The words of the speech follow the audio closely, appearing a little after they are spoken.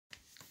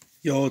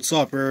Yo, what's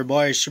up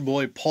everybody? It's your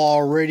boy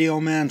Paul Radio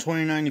Man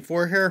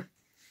 2094 here.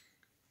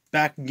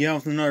 Back again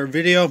with another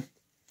video.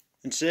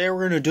 And today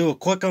we're going to do a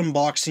quick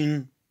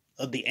unboxing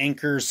of the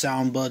Anker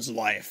SoundBuds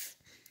Life.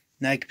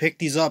 Now you can pick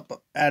these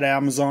up at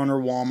Amazon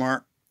or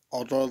Walmart.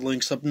 I'll throw the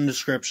links up in the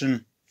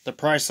description. The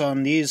price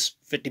on these,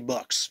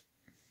 $50.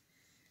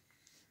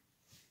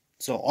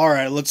 So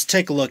alright, let's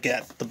take a look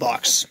at the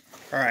box.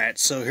 Alright,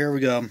 so here we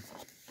go.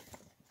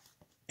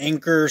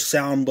 Anker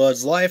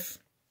SoundBuds Life.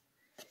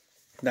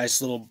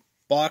 Nice little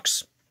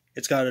box.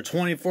 It's got a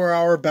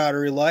 24-hour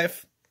battery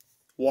life,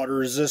 water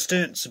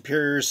resistant,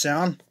 superior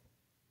sound.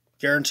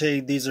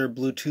 Guaranteed these are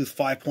Bluetooth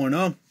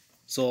 5.0.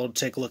 So I'll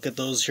take a look at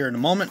those here in a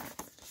moment.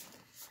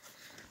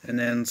 And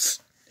then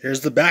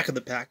here's the back of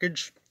the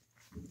package.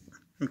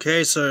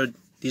 Okay, so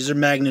these are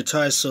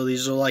magnetized, so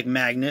these are like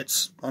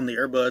magnets on the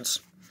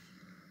earbuds.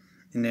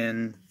 And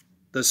then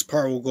this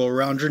part will go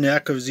around your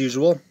neck as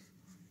usual.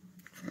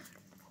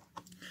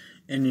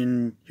 And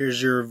then here's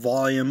your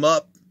volume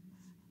up,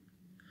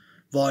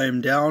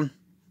 volume down,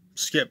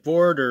 skip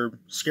forward, or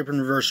skip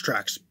and reverse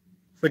tracks.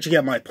 But you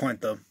get my point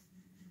though.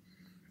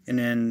 And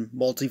then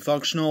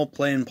multifunctional,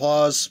 play and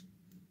pause.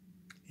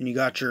 And you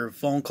got your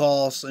phone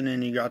calls, and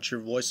then you got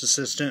your voice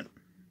assistant.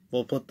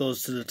 We'll put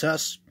those to the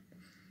test.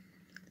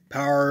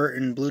 Power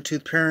and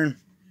Bluetooth pairing.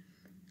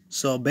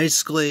 So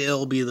basically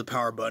it'll be the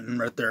power button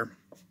right there.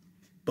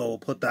 But we'll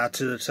put that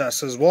to the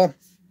test as well.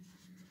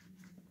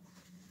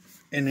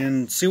 And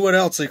then see what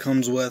else it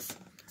comes with.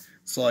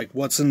 It's like,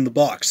 what's in the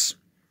box?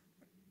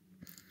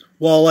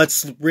 Well,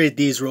 let's read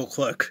these real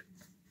quick.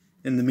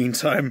 In the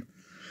meantime,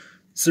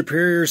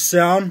 superior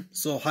sound.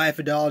 So high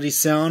fidelity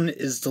sound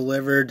is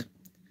delivered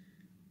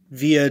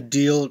via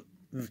dual.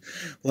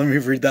 Let me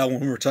read that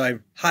one more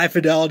time. High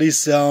fidelity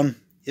sound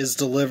is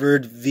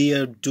delivered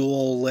via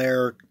dual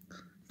layer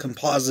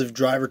composite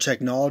driver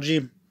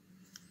technology.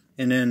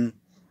 And then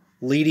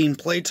leading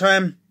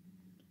playtime.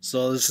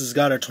 So this has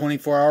got a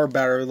 24-hour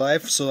battery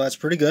life, so that's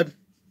pretty good.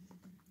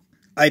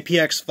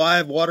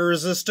 IPX5 water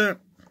resistant.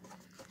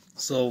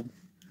 So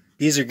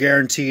these are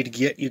guaranteed to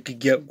get, you could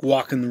get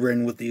walk in the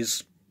ring with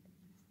these.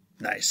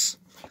 Nice.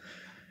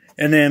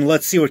 And then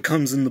let's see what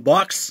comes in the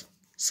box.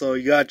 So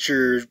you got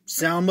your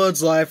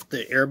SoundBuds Life,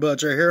 the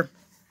earbuds right here.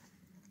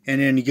 And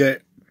then you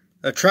get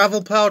a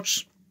travel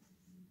pouch.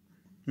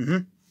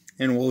 And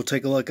we'll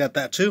take a look at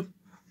that too.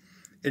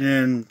 And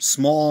then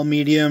small,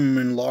 medium,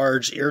 and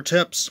large ear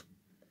tips.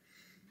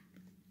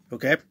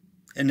 Okay.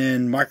 And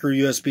then micro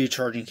USB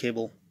charging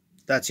cable.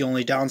 That's the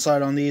only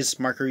downside on these,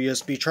 micro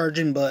USB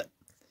charging, but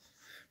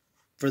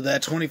for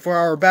that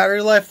 24-hour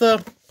battery life though,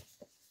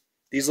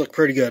 these look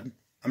pretty good.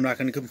 I'm not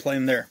going to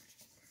complain there.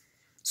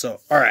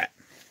 So, alright.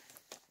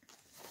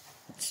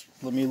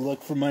 Let me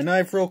look for my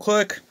knife real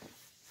quick.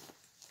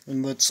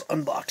 And let's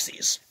unbox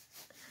these.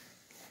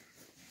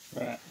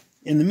 Alright.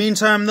 In the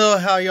meantime though,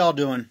 how y'all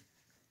doing?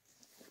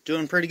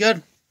 Doing pretty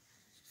good?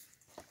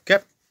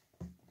 Okay.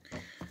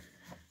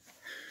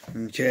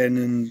 Okay, and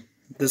then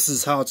this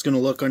is how it's going to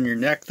look on your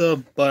neck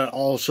though, but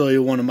I'll show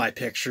you one of my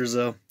pictures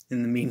though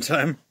in the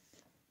meantime.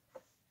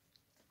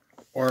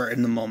 Or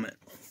in the moment.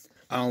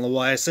 I don't know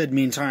why I said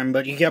meantime,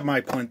 but you get my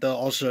point though.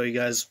 I'll show you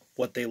guys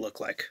what they look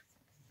like.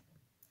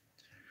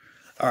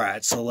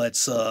 Alright, so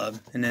let's, and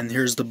then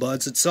here's the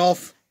buds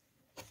itself.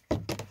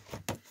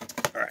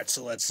 Alright,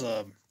 so let's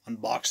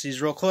unbox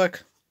these real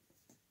quick.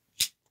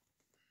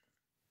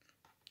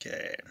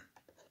 Okay.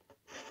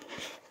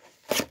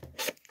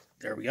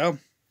 There we go.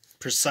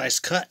 Precise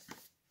cut.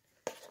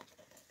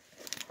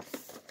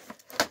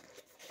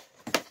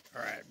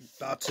 Alright,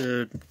 about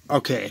to,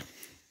 okay.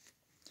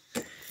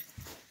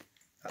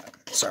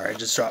 Sorry, I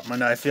just dropped my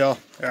knife, y'all.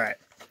 Alright.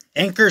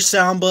 Anker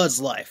SoundBuds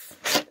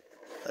Life.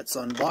 Let's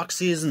unbox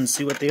these and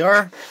see what they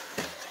are.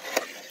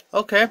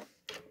 Okay.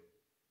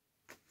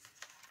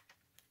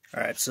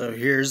 Alright, so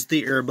here's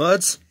the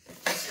earbuds.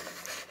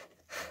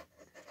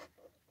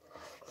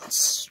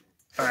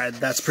 Alright,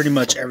 that's pretty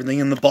much everything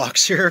in the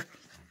box here.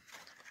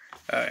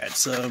 Alright,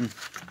 so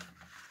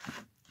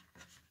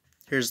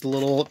here's the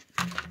little,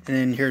 and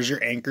then here's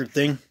your Anker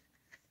thing.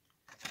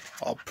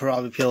 I'll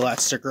probably peel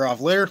that sticker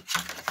off later.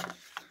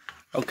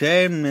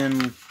 Okay, and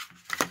then,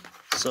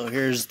 so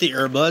here's the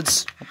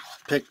earbuds.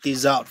 Pick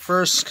these out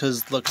first,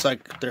 because it looks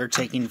like they're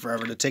taking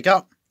forever to take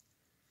out.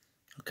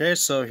 Okay,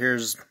 so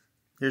here's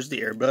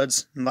the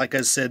earbuds. And like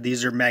I said,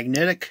 these are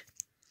magnetic.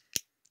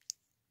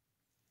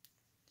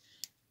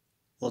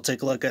 We'll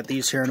take a look at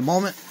these here in a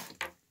moment.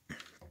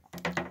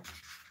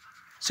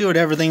 See what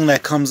everything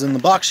that comes in the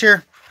box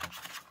here.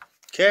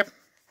 Okay.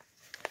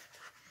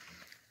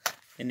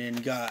 And then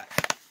got,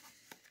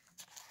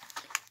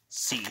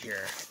 see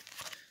here.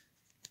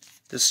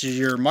 This is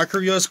your micro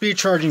USB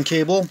charging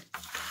cable.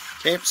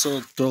 Okay, so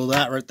throw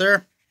that right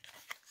there.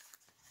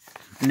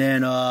 And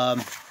then,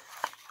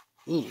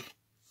 ooh,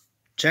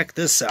 check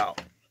this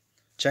out.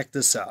 Check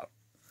this out.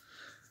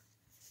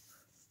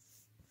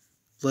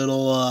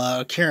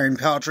 Little carrying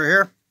pouch right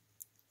here.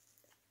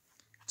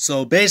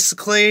 So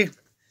basically,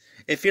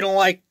 if you don't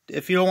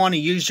want to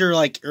use your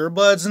like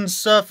earbuds and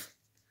stuff,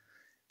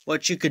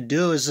 what you could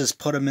do is just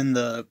put them in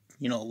the,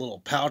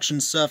 little pouch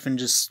and stuff and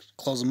just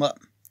close them up.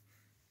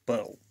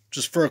 But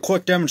just for a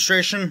quick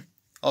demonstration,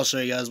 I'll show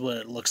you guys what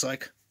it looks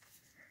like.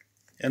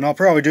 And I'll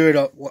probably do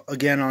it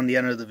again on the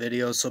end of the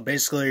video. So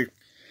basically,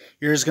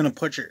 you're just going to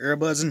put your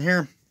earbuds in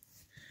here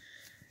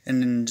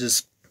and then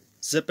just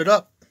zip it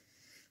up.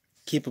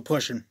 Keep it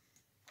pushing.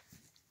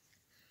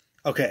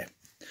 Okay.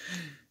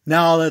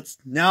 Now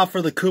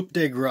for the coup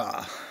de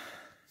grace.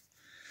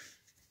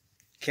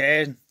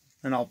 Okay.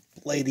 And I'll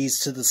lay these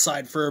to the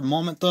side for a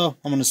moment though.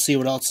 I'm going to see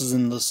what else is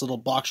in this little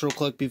box real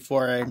quick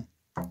before I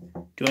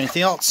do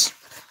anything else.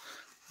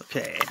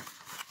 Okay.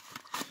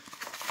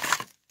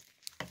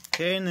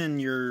 Okay, and then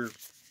you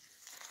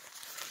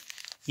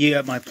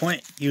got my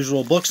point.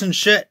 Usual books and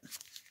shit.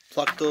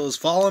 Pluck those,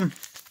 follow them.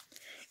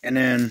 And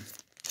then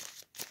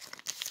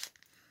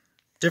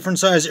different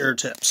size ear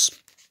tips.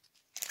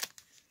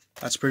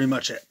 That's pretty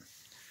much it.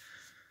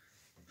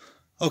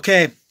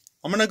 Okay,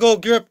 I'm gonna go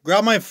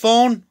grab my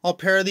phone. I'll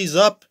pair these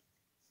up,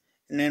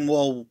 and then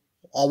I'll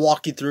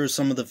walk you through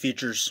some of the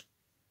features.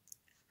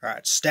 All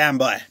right, stand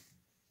by.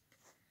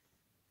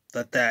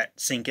 Let that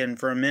sink in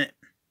for a minute.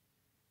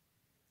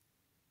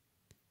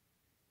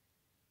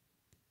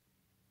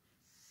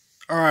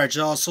 All right,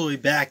 y'all. So we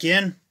back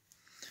in.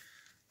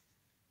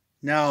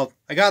 Now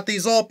I got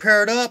these all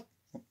paired up.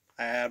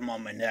 I had them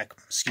on my neck.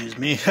 Excuse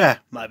me.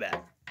 My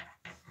bad.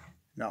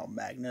 Now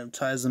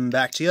magnetize them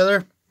back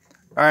together.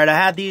 All right, I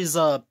have these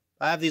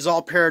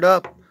all paired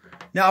up.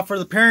 Now for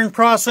the pairing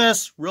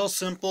process, real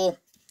simple.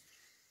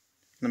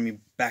 Let me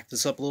back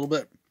this up a little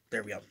bit.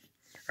 There we go.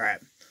 All right.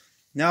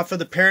 Now for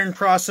the pairing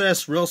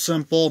process, real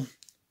simple.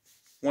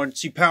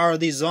 Once you power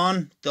these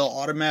on, they'll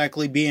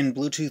automatically be in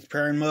Bluetooth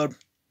pairing mode.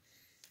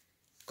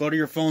 Go to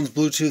your phone's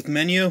Bluetooth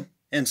menu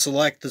and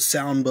select the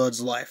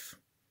SoundBuds Life.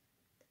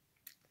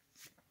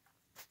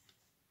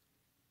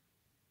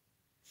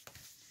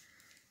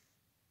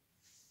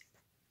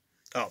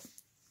 Oh.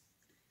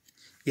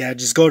 Yeah,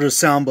 just go to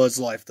SoundBuds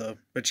Life though,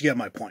 but you get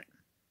my point.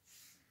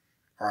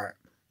 Alright,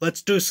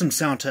 let's do some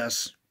sound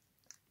tests.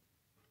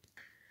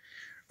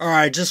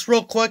 Alright, just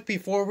real quick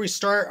before we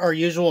start our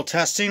usual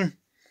testing.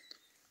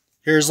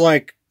 Here's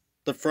like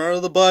the front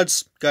of the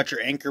buds. Got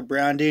your Anker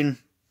branding.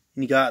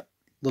 And you got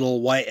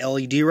little white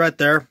LED right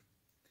there.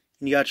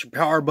 And you got your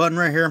power button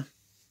right here.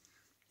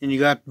 And you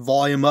got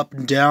volume up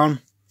and down.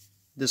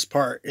 This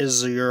part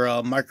is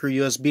your micro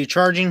USB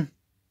charging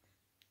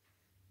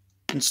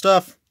and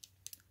stuff.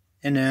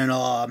 And then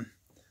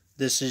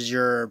this is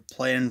your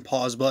play and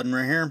pause button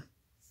right here.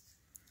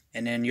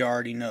 And then you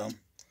already know.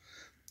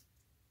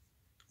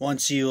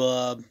 Once you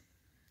alright.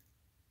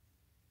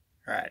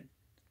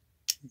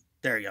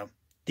 There you go.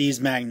 These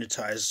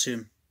magnetize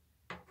too.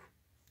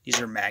 These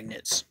are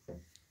magnets.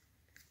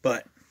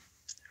 But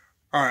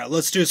alright,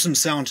 let's do some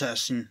sound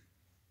testing.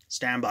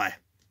 Stand by.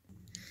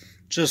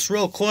 Just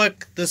real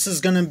quick, this is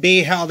gonna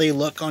be how they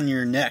look on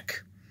your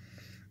neck.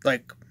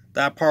 Like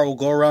that part will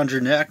go around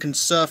your neck and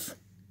stuff.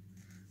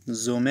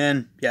 Zoom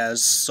in. Yeah,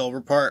 this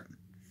silver part.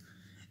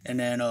 And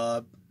then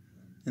the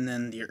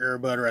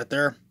earbud right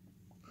there.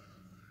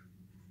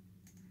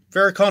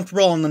 Very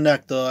comfortable on the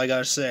neck though, I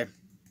gotta say.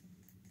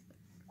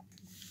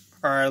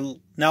 Alright,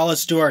 now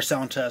let's do our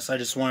sound test. I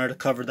just wanted to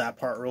cover that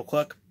part real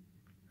quick.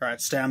 Alright,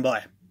 stand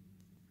by.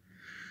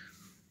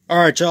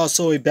 Alright y'all,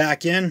 so we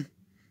back in.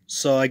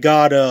 So I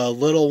got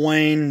Lil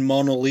Wayne,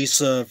 Mona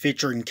Lisa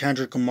featuring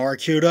Kendrick Lamar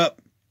queued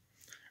up.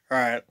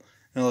 Alright,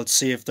 now let's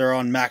see if they're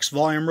on max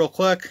volume real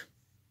quick.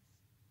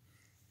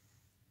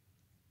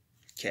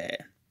 Okay,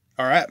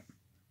 alright.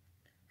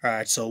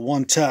 Alright, so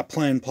one tap,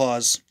 play and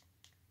pause.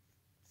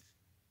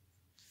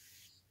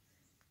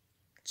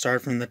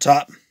 Start from the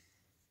top.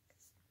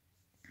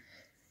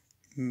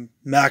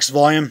 Max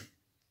volume.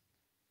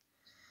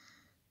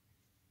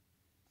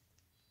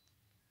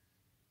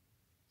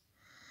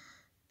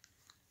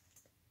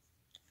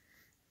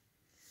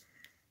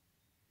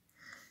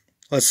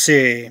 Let's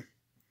see.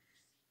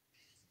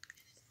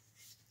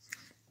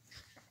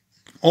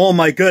 Oh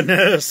my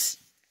goodness.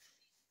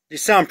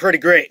 These sound pretty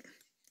great.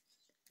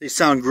 These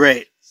sound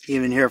great.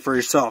 Even hear for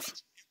yourself.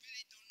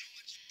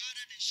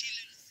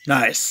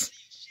 Nice.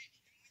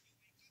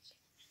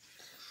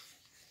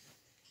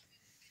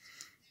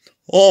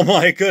 Oh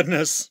my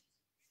goodness.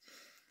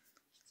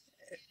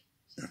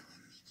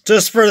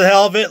 Just for the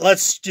hell of it,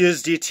 let's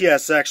use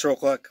DTSX real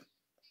quick.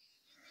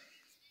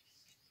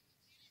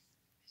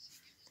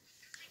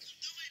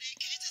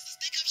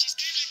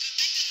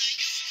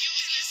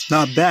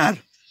 Not bad.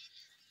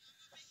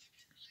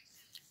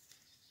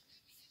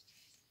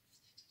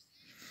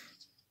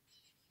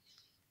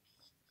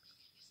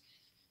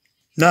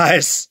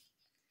 Nice.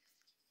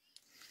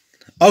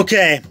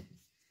 Okay.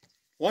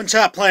 One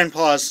tap, play and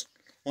pause.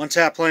 One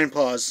tap, play and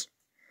pause.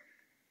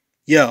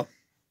 Yo.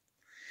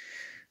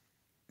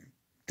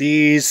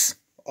 These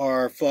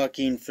are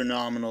fucking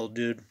phenomenal,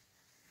 dude.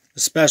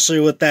 Especially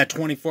with that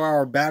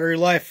 24-hour battery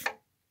life.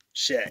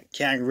 Shit,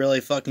 can't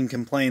really fucking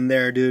complain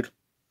there, dude.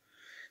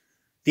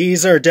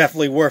 These are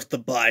definitely worth the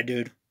buy,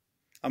 dude.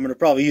 I'm gonna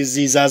probably use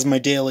these as my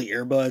daily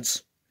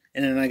earbuds.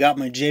 And then I got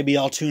my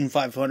JBL Tune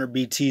 500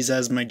 BTs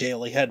as my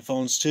daily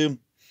headphones too.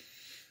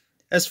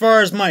 As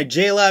far as my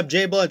JLab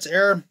JBuds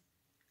Air,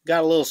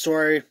 got a little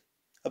story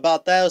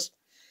about those.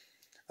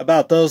 I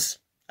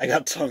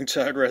got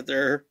tongue-tied right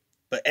there.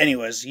 But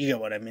anyways, you get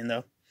what I mean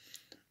though.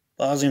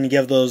 Well, I was going to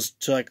give those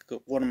to like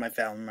one of my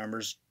family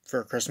members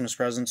for a Christmas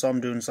present, so I'm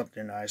doing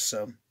something nice.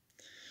 So,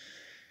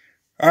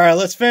 alright,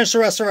 let's finish the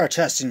rest of our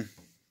testing.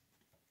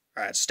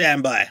 Alright,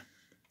 stand by.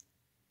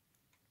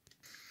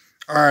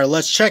 Alright,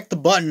 let's check the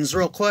buttons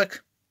real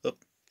quick. Oh,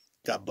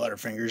 got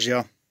butterfingers,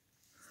 yo.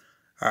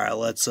 Alright,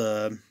 let's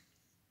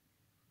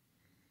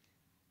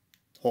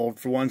hold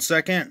for 1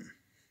 second.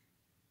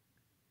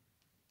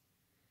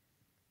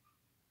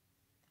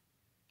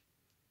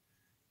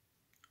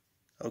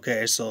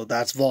 Okay, so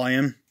that's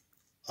volume.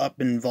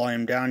 Up and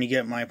volume down, you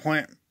get my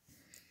point.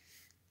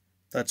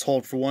 Let's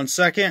hold for 1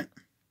 second.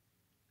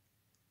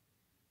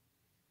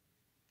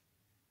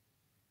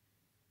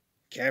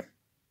 Okay.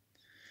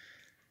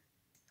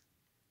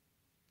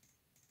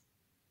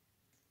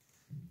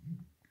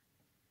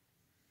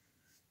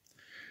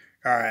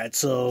 Alright,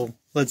 so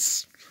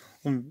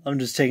I'm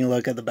just taking a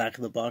look at the back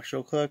of the box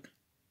real quick.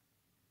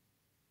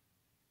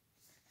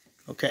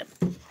 Okay.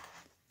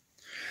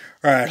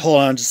 Alright,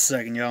 hold on just a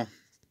second, y'all.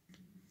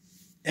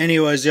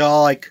 Anyways,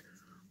 y'all, like,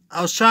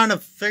 I was trying to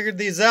figure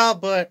these out,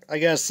 but I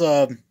guess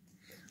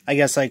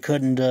I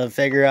couldn't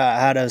figure out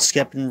how to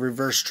skip and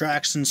reverse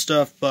tracks and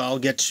stuff, but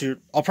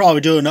I'll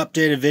probably do an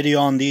updated video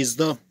on these,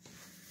 though.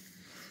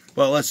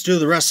 But let's do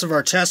the rest of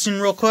our testing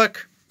real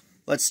quick.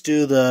 Let's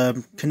do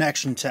the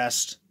connection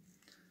test.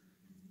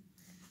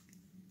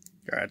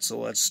 Alright, so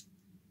let's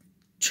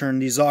turn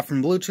these off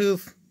from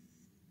Bluetooth.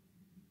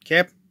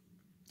 Okay,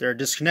 they're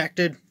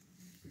disconnected.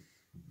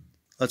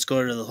 Let's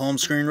go to the home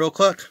screen real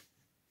quick.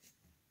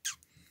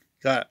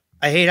 I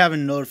hate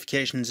having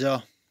notifications,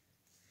 yo.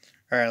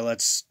 Alright,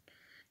 let's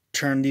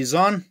turn these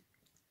on.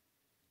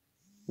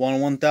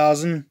 1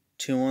 1000,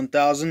 2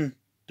 1000,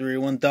 3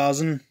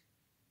 1000,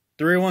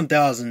 3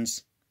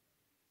 1000s.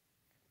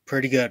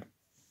 Pretty good.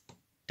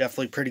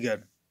 Definitely pretty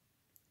good.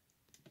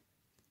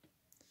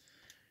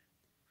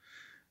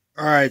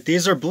 Alright,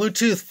 these are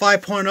Bluetooth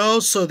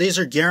 5.0, so these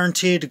are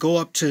guaranteed to go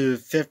up to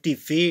 50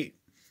 feet,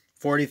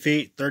 40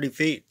 feet, 30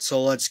 feet.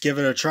 So let's give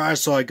it a try.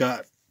 So I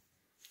got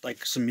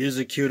like some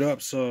music queued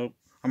up, so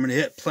I'm going to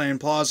hit play and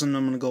pause, and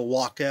I'm going to go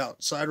walk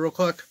outside real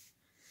quick.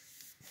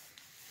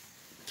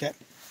 Okay.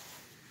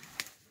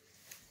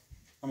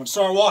 I'm going to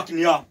start walking,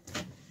 y'all.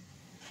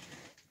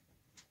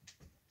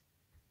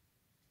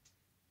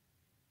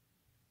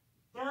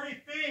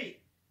 Feet.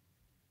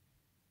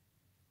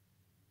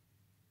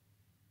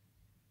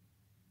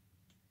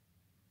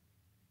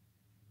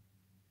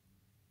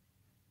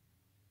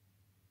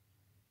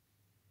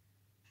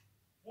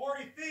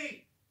 40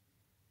 feet.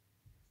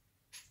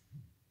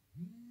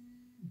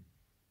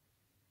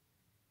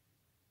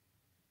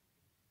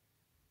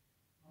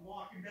 I'm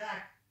walking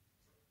back.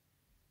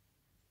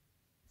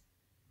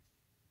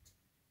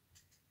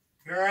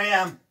 Here I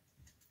am.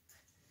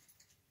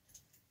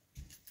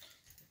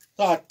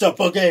 The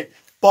boogie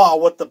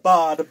ball with the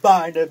bar, the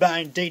bind, the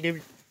bind,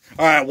 ding.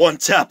 Alright, one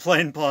tap, play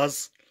and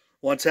pause.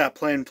 One tap,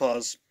 play and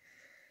pause.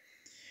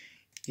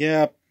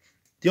 Yeah.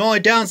 The only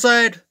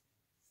downside,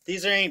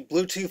 these ain't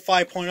Bluetooth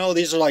 5.0,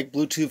 these are like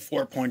Bluetooth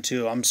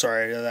 4.2. I'm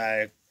sorry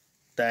that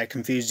I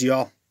confused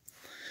y'all.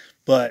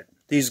 But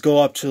these go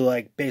up to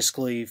like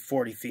basically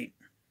 40 feet.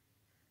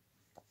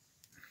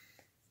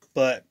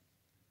 But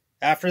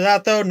after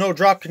that though, no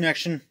drop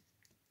connection.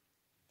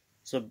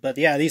 So, but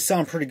yeah, these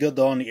sound pretty good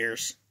though on the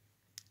ears.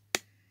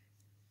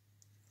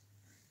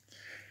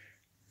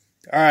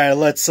 Alright,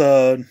 let's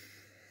alright,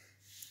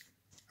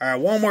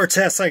 one more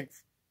test I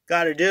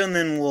gotta do and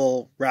then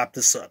we'll wrap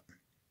this up.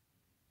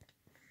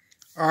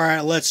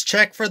 Alright, let's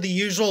check for the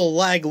usual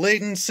lag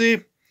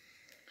latency.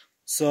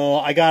 So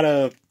I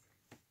gotta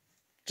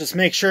just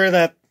make sure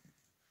that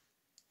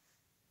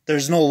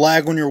there's no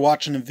lag when you're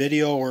watching a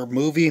video or a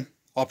movie.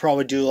 I'll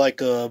probably do like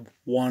a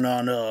one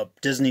on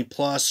Disney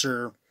Plus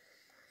or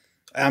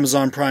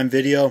Amazon Prime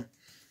Video.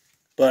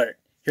 But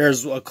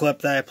here's a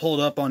clip that I pulled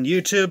up on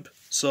YouTube.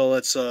 So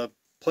let's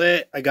play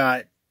it. I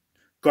got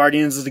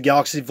Guardians of the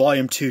Galaxy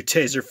Volume 2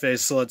 Taserface.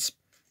 So let's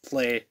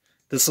play.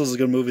 This was a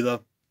good movie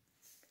though.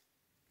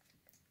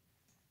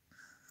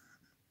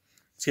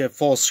 Let's get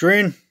full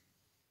screen.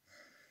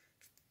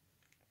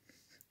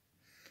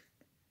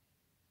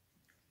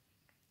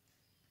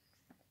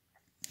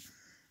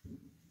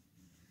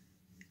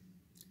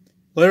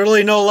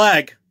 Literally no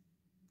lag.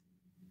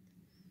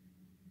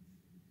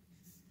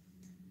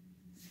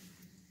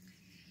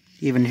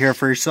 Even hear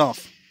for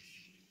yourself.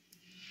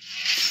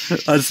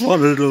 I just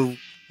wanted to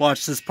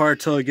watch this part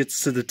till it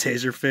gets to the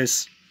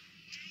Taserface.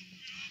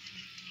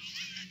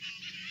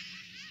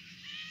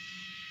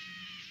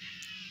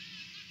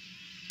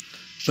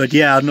 But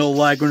yeah, no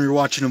lag when you're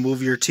watching a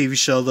movie or TV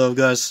show though,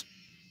 guys.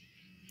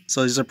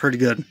 So these are pretty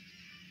good.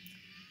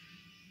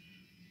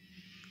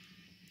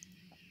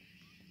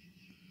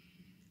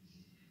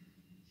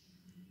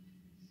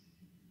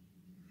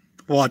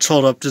 Watch,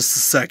 hold up just a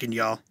second,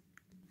 y'all.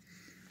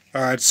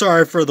 Alright,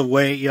 sorry for the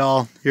wait,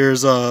 y'all.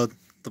 Here's the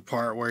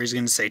part where he's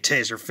gonna say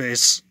taser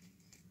face.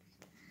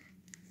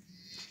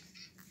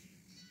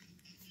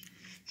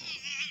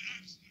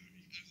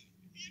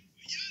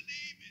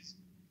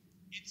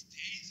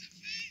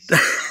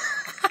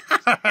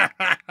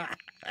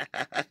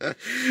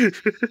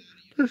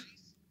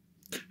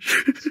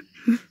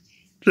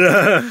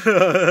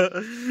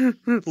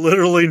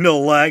 Literally no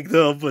lag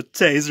though, but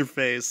taser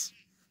face.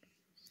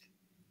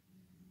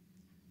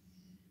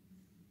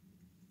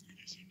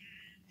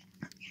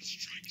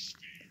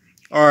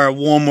 Alright,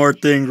 one more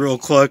thing real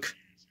quick.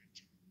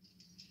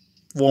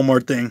 One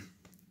more thing.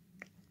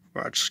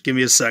 Alright, just give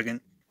me a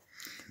second.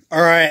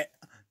 Alright,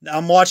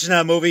 I'm watching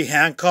that movie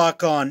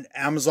Hancock on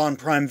Amazon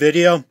Prime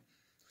Video.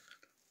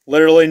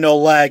 Literally no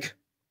lag.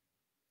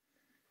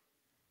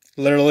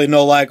 Literally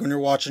no lag when you're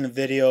watching a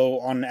video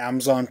on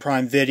Amazon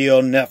Prime Video,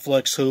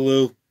 Netflix,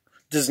 Hulu,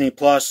 Disney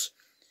Plus.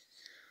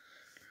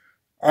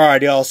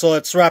 Alright, y'all, so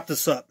let's wrap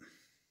this up.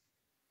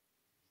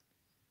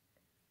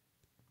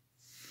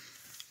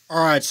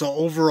 Alright, so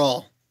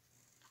overall,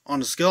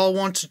 on a scale of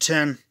 1 to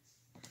 10,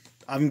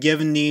 I'm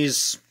giving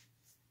these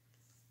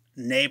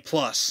an A+.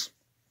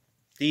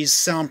 These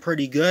sound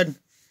pretty good.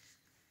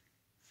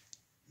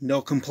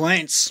 No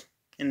complaints.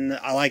 And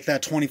I like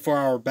that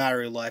 24-hour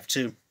battery life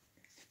too.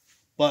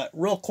 But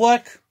real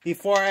quick,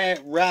 before I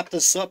wrap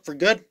this up for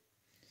good,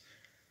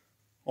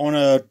 I want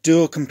to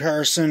do a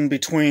comparison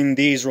between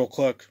these real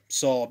quick.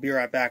 So I'll be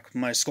right back with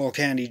my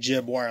Skullcandy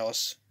Jib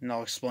Wireless, and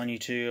I'll explain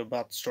to you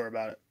about the story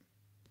about it.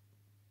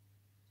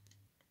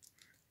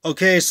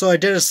 Okay, so I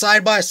did a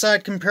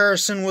side-by-side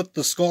comparison with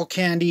the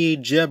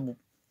Skullcandy Jib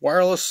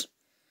Wireless.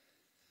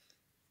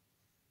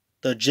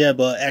 The Jib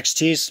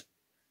Xts.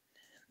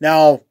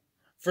 Now,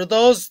 for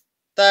those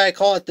that I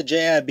call it the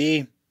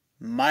JIB,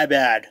 my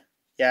bad.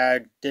 Yeah,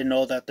 I didn't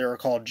know that they were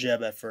called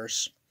Jib at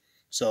first.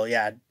 So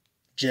yeah,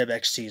 Jib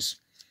Xts.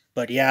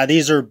 But yeah,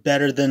 these are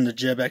better than the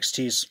Jib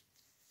Xts.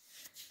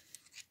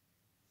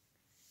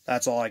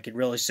 That's all I could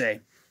really say.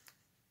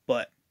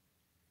 But,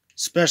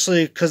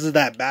 especially because of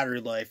that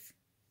battery life.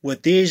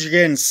 With these, you're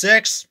getting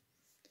 6.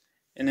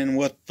 And then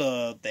with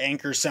the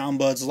Anker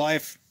SoundBuds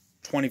Life,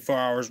 24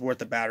 hours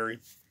worth of battery.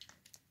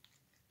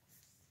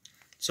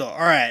 So,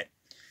 alright.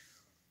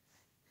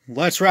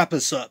 Let's wrap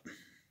this up.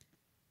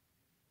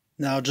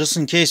 Now, just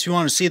in case you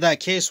want to see that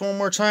case one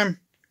more time,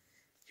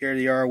 here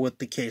they are with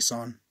the case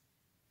on.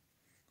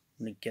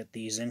 Let me get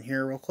these in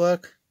here real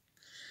quick.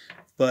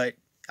 But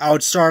I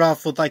would start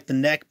off with like the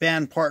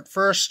neckband part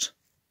first.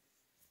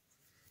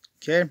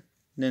 Okay,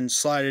 then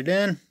slide it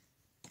in.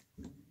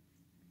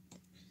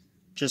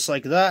 Just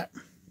like that.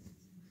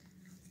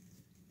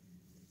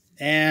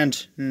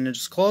 And then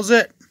just close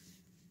it.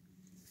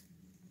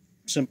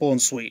 Simple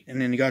and sweet. And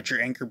then you got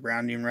your Anker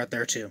branding right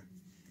there too.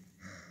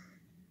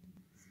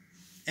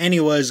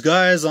 Anyways,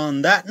 guys,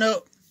 on that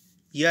note,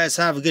 you guys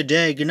have a good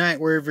day, good night,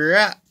 wherever you're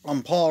at.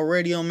 I'm Paul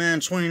Radio Man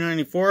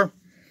 2094.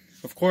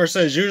 Of course,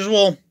 as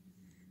usual,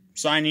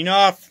 signing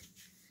off.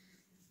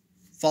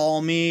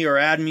 Follow me or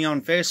add me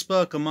on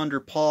Facebook. I'm under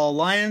Paul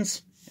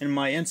Lyons. And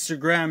my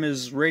Instagram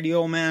is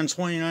Radio Man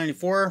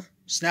 2094.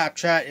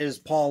 Snapchat is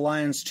Paul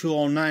Lyons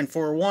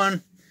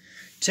 20941.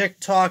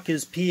 TikTok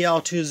is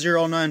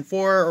PL2094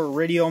 or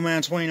Radio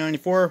Man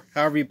 2094.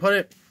 However you put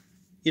it.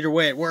 Either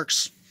way, it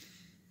works.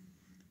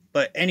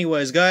 But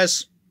anyways,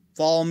 guys,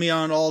 follow me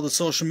on all the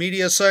social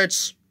media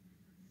sites.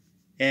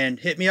 And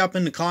hit me up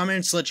in the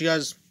comments. Let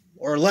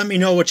me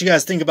know what you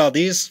guys think about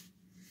these.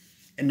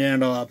 And then,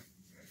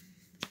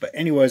 but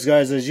anyways,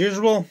 guys, as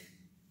usual,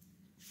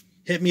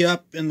 hit me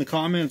up in the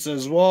comments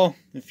as well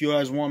if you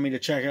guys want me to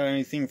check out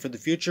anything for the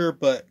future.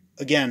 But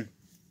again,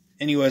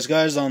 anyways,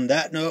 guys, on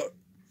that note,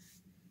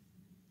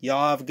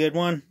 y'all have a good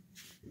one.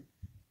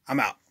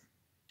 I'm out.